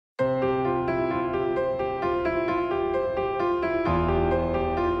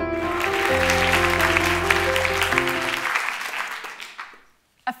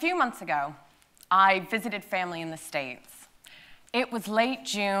few months ago, I visited family in the States. It was late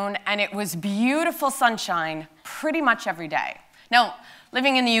June, and it was beautiful sunshine pretty much every day. Now,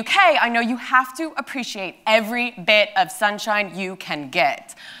 living in the UK, I know you have to appreciate every bit of sunshine you can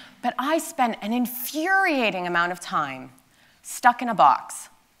get. But I spent an infuriating amount of time stuck in a box.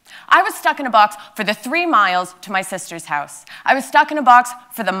 I was stuck in a box for the 3 miles to my sister's house. I was stuck in a box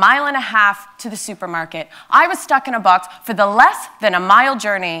for the 1.5 miles to the supermarket. I was stuck in a box for the less than a mile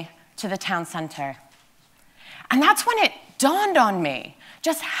journey to the town center. And that's when it dawned on me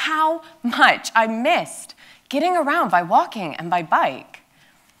just how much I missed getting around by walking and by bike.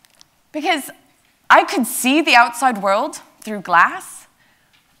 Because I could see the outside world through glass,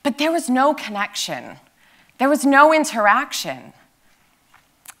 but there was no connection. There was no interaction.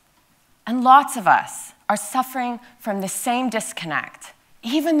 And lots of us are suffering from the same disconnect,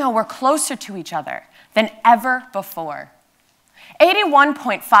 even though we're closer to each other than ever before.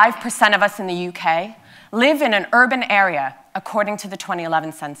 81.5% of us in the UK live in an urban area, according to the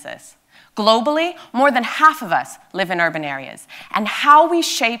 2011 census. Globally, more than half of us live in urban areas, and how we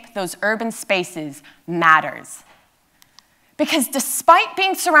shape those urban spaces matters. Because despite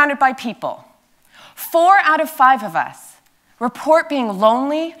being surrounded by people, 4 out of 5 of us report being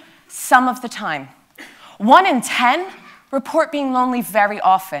lonely some of the time. 1 in 10 report being lonely very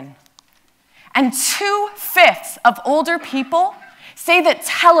often. And 2/5 of older people say that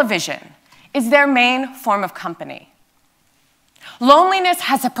television is their main form of company. Loneliness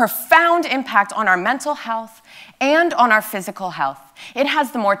has a profound impact on our mental health and on our physical health. It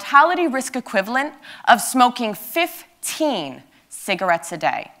has the mortality risk equivalent of smoking 15 cigarettes a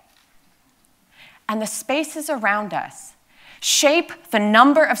day. And the spaces around us shape the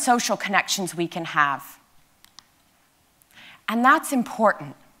number of social connections we can have. And that's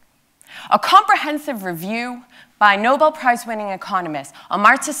important. A comprehensive review by Nobel Prize-winning economists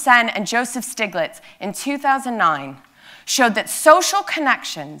Amartya Sen and Joseph Stiglitz in 2009 showed that social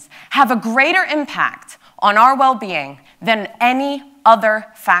connections have a greater impact on our well-being than any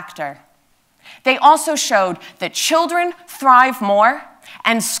other factor. They also showed that children thrive more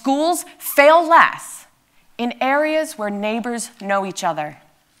and schools fail less in areas where neighbors know each other.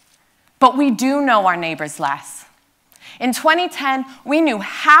 But we do know our neighbors less. In 2010, we knew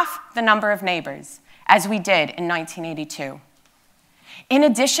half the number of neighbors as we did in 1982. In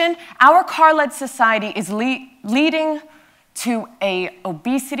addition, our car-led society is leading to an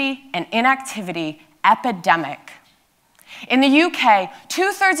obesity and inactivity epidemic. In the UK,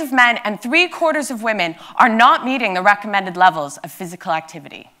 2/3 of men and 3/4 of women are not meeting the recommended levels of physical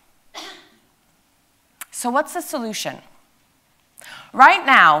activity. So what's the solution? Right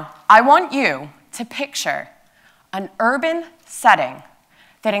now, I want you to picture an urban setting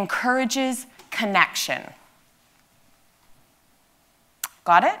that encourages connection.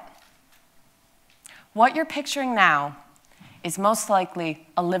 Got it? What you're picturing now is most likely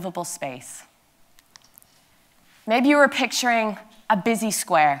a livable space. Maybe you were picturing a busy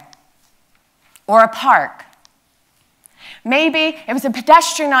square or a park. Maybe it was a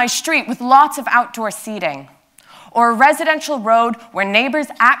pedestrianized street with lots of outdoor seating, or a residential road where neighbors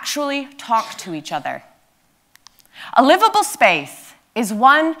actually talk to each other. A livable space is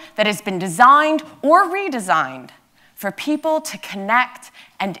one that has been designed or redesigned for people to connect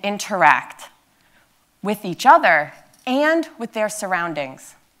and interact with each other and with their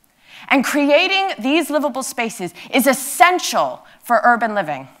surroundings. And creating these livable spaces is essential for urban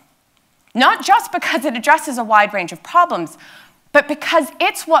living. Not just because it addresses a wide range of problems, but because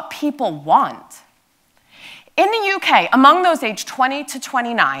it's what people want. In the UK, among those aged 20 to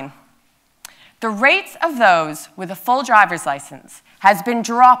 29, the rates of those with a full driver's license has been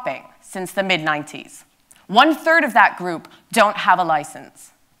dropping since the mid-90s. 1/3 of that group don't have a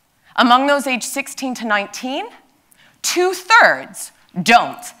license. Among those aged 16 to 19, 2/3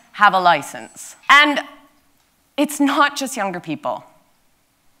 don't have a license. And it's not just younger people.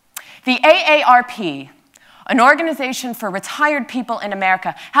 The AARP, an organization for retired people in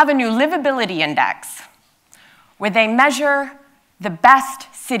America, have a new livability index where they measure the best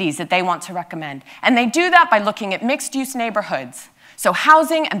cities that they want to recommend. And they do that by looking at mixed-use neighborhoods. So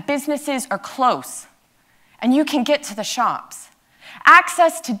housing and businesses are close, and you can get to the shops.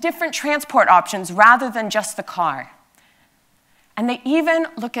 Access to different transport options rather than just the car. And they even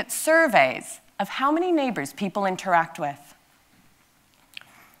look at surveys of how many neighbors people interact with.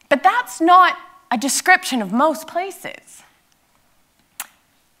 But that's not a description of most places.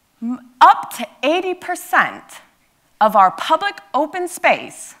 Up to 80% of our public open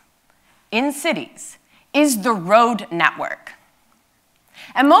space in cities is the road network.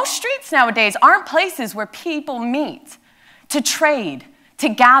 And most streets nowadays aren't places where people meet to trade, to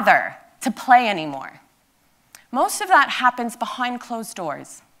gather, to play anymore. Most of that happens behind closed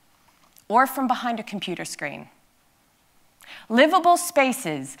doors or from behind a computer screen. Livable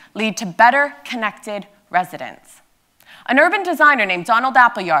spaces lead to better connected residents. An urban designer named Donald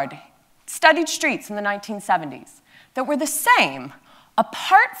Appleyard studied streets in the 1970s that were the same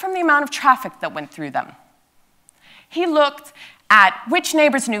apart from the amount of traffic that went through them. He looked at which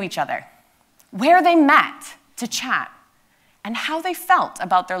neighbors knew each other, where they met to chat, and how they felt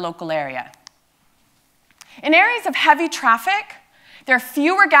about their local area. In areas of heavy traffic, there are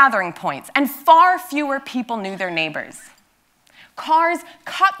fewer gathering points and far fewer people knew their neighbors. Cars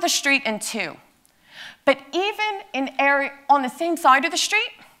cut the street in two. But even on the same side of the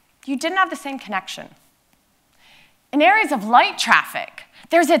street, you didn't have the same connection. In areas of light traffic,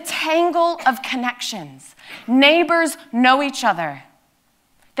 there's a tangle of connections. Neighbors know each other.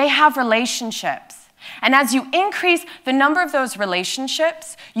 They have relationships. And as you increase the number of those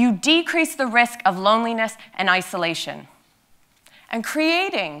relationships, you decrease the risk of loneliness and isolation. And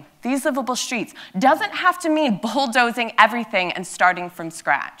creating these livable streets doesn't have to mean bulldozing everything and starting from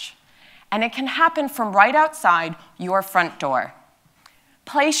scratch. And it can happen from right outside your front door.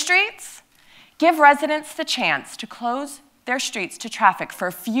 Play streets give residents the chance to close their streets to traffic for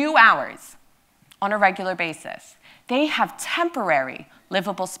a few hours on a regular basis. They have temporary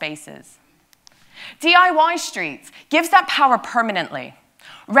livable spaces. DIY streets gives that power permanently.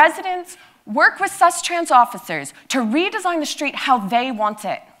 Residents work with Sustrans officers to redesign the street how they want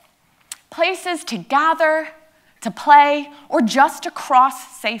it. Places to gather, to play, or just to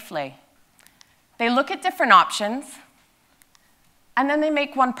cross safely. They look at different options, and then they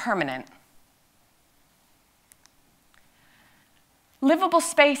make one permanent. Livable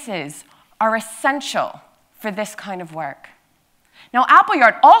spaces are essential for this kind of work. Now,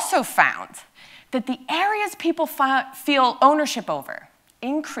 Appleyard also found that the areas people feel ownership over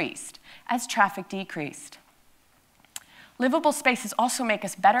increased as traffic decreased. Livable spaces also make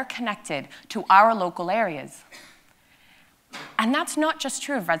us better connected to our local areas. And that's not just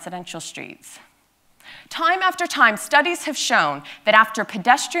true of residential streets. Time after time, studies have shown that after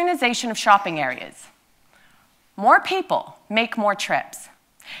pedestrianization of shopping areas, more people make more trips.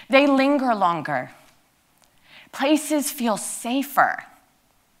 They linger longer. Places feel safer.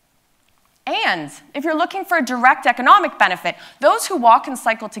 And if you're looking for a direct economic benefit, those who walk and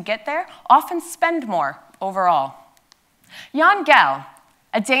cycle to get there often spend more overall. Jan Gehl,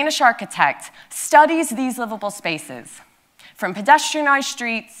 a Danish architect, studies these livable spaces, from pedestrianized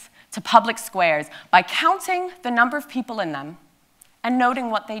streets to public squares, by counting the number of people in them and noting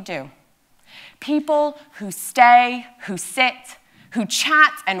what they do. People who stay, who sit, who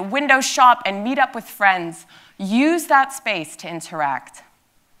chat and window shop and meet up with friends use that space to interact.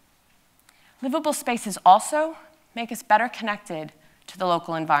 Livable spaces also make us better connected to the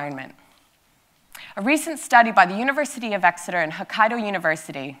local environment. A recent study by the University of Exeter and Hokkaido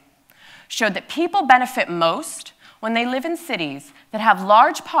University showed that people benefit most when they live in cities that have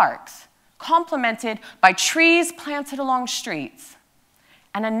large parks complemented by trees planted along streets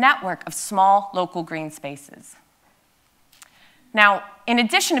and a network of small local green spaces. Now, in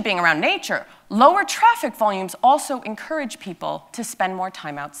addition to being around nature, lower traffic volumes also encourage people to spend more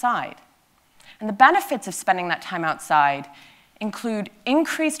time outside. And the benefits of spending that time outside include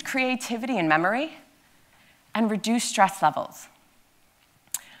increased creativity and memory and reduced stress levels.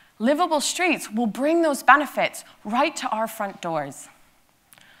 Livable streets will bring those benefits right to our front doors.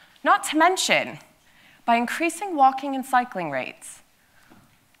 Not to mention, by increasing walking and cycling rates,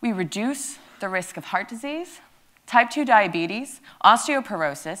 we reduce the risk of heart disease, type 2 diabetes,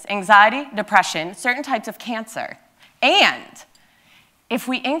 osteoporosis, anxiety, depression, certain types of cancer. And if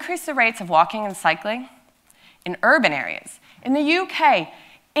we increase the rates of walking and cycling in urban areas, in the UK,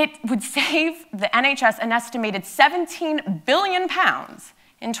 it would save the NHS an estimated £17 billion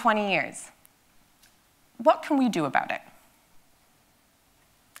in 20 years. What can we do about it?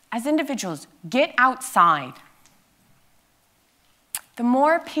 As individuals, get outside. The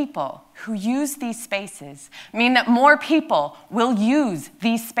more people who use these spaces mean that more people will use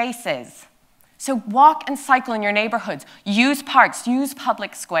these spaces. So walk and cycle in your neighborhoods. Use parks, use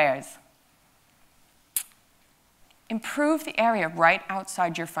public squares. Improve the area right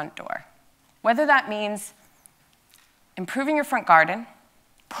outside your front door. Whether that means improving your front garden,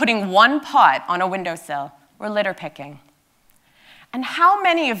 putting one pot on a windowsill, or litter picking. And how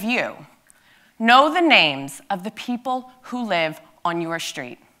many of you know the names of the people who live on your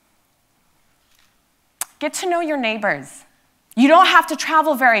street? Get to know your neighbors. You don't have to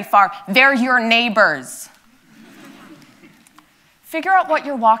travel very far. They're your neighbors. Figure out what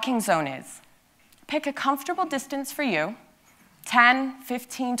your walking zone is. Pick a comfortable distance for you 10,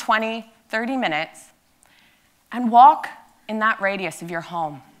 15, 20, 30 minutes, and walk in that radius of your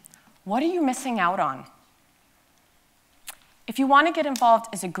home. What are you missing out on? If you want to get involved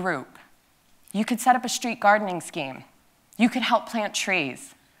as a group, you could set up a street gardening scheme. You could help plant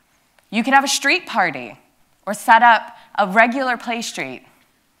trees. You could have a street party or set up a regular play street.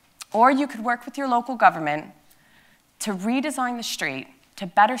 Or you could work with your local government to redesign the street to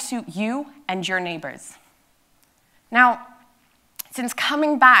better suit you and your neighbors. Now, since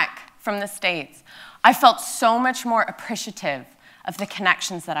coming back from the States, I felt so much more appreciative of the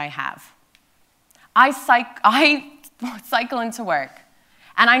connections that I have. I cycle into work,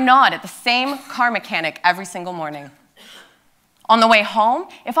 and I nod at the same car mechanic every single morning. On the way home,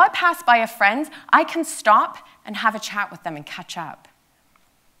 if I pass by a friend, I can stop and have a chat with them and catch up.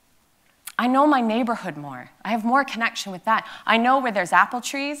 I know my neighborhood more. I have more connection with that. I know where there's apple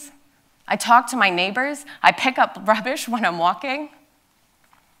trees. I talk to my neighbors. I pick up rubbish when I'm walking.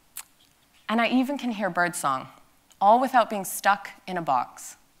 And I even can hear birdsong, all without being stuck in a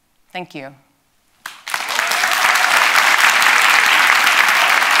box. Thank you.